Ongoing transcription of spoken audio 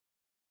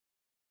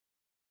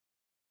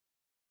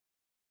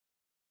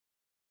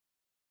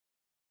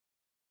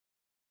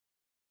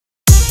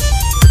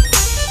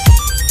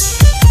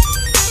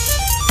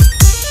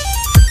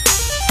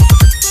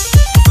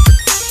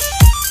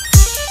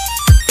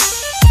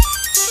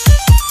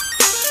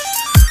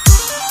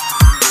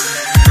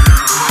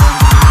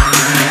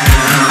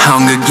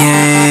Hunger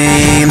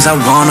Games, I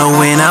wanna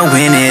win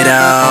it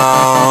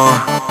all.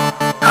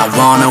 I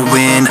wanna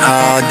win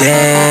all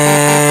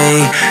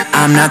day.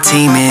 I'm not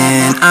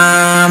teaming,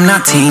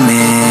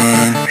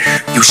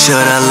 You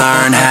should've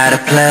learned how to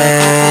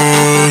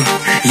play.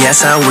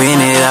 Yes, I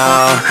win it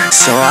all,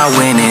 so I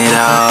win it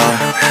all.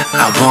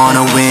 I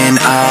wanna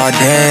win all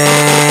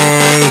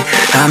day.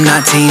 I'm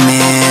not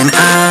teaming,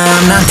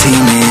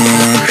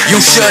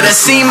 You should've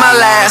seen my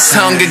last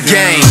Hunger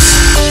Games.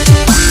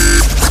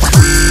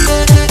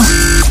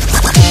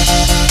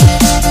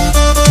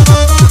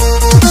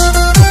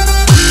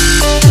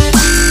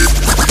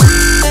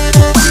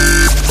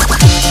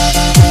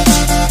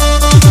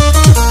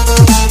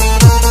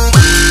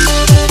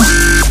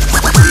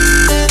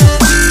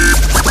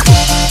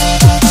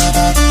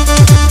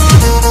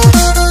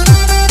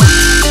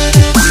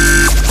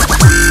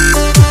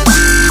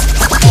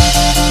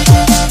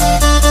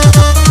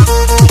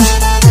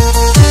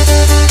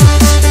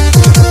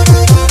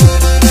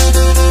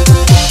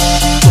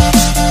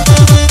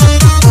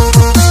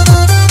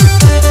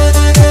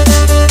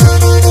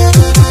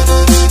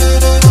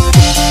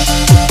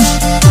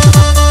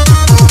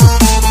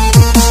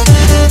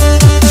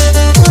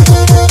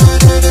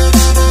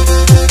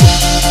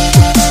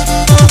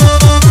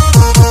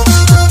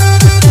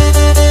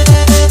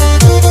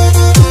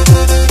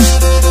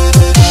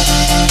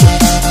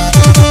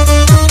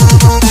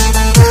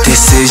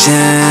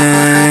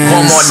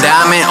 One more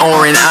diamond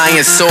or an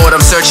iron sword.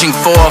 I'm searching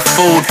for a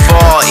food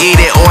fall. Eat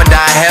it or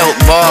die, help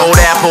ball. Old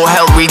apple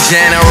help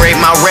regenerate.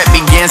 My rep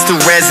begins to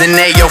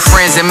resonate. Your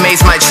friends and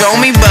mates might troll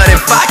me, but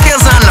if I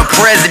kills, I'm the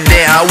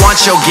president. I want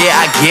your get,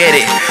 I get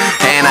it.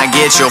 And I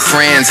get your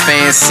friends.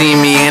 Fans see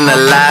me in the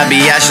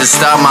lobby, I should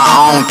start my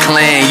own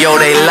clan. Yo,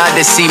 they love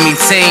to see me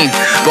team,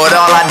 but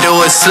all I do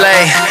is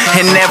slay.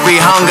 In every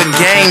Hunger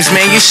Games,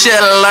 man, you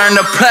should've learned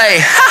to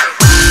play.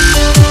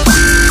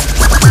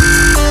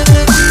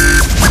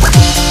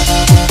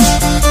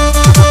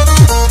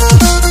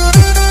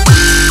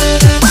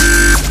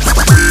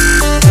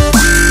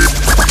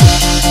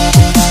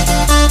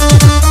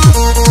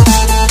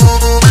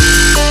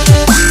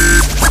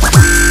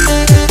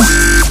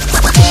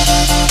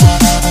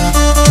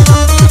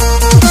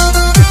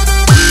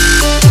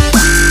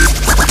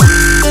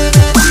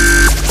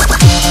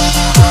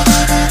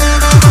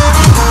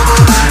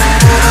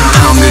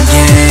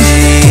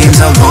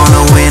 I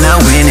wanna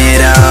win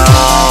it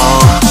all.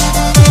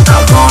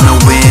 I wanna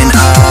win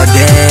all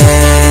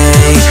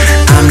day.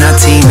 I'm not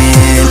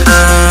teaming,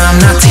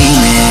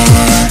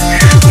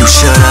 You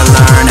should've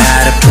learned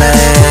how to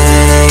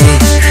play.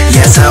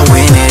 Yes, I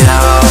win it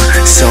all,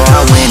 so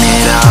I win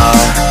it all.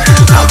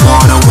 I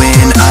wanna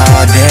win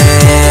all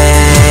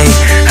day.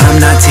 I'm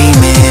not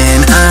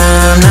teaming,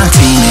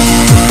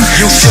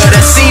 You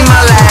should've seen my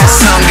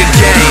last Hunger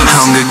Games.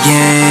 Hunger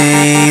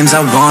Games,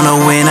 I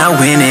wanna win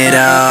it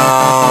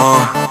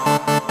all.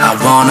 I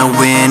wanna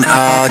win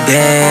all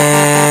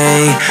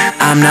day.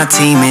 I'm not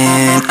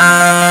teaming,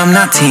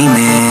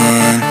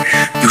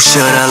 You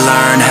should've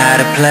learned how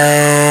to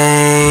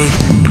play.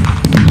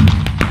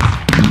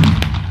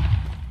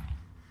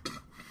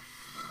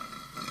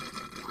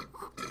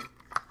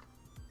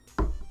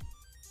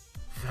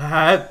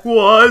 That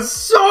was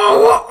so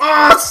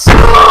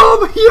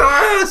awesome!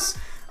 Yes!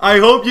 I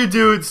hope you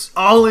dudes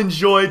all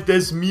enjoyed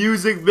this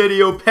music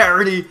video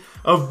parody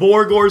of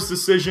Borgor's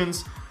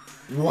Decisions.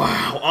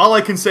 Wow, all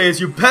I can say is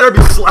you better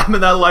be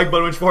slamming that like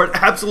button for it.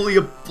 Absolutely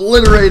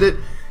obliterate it.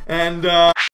 And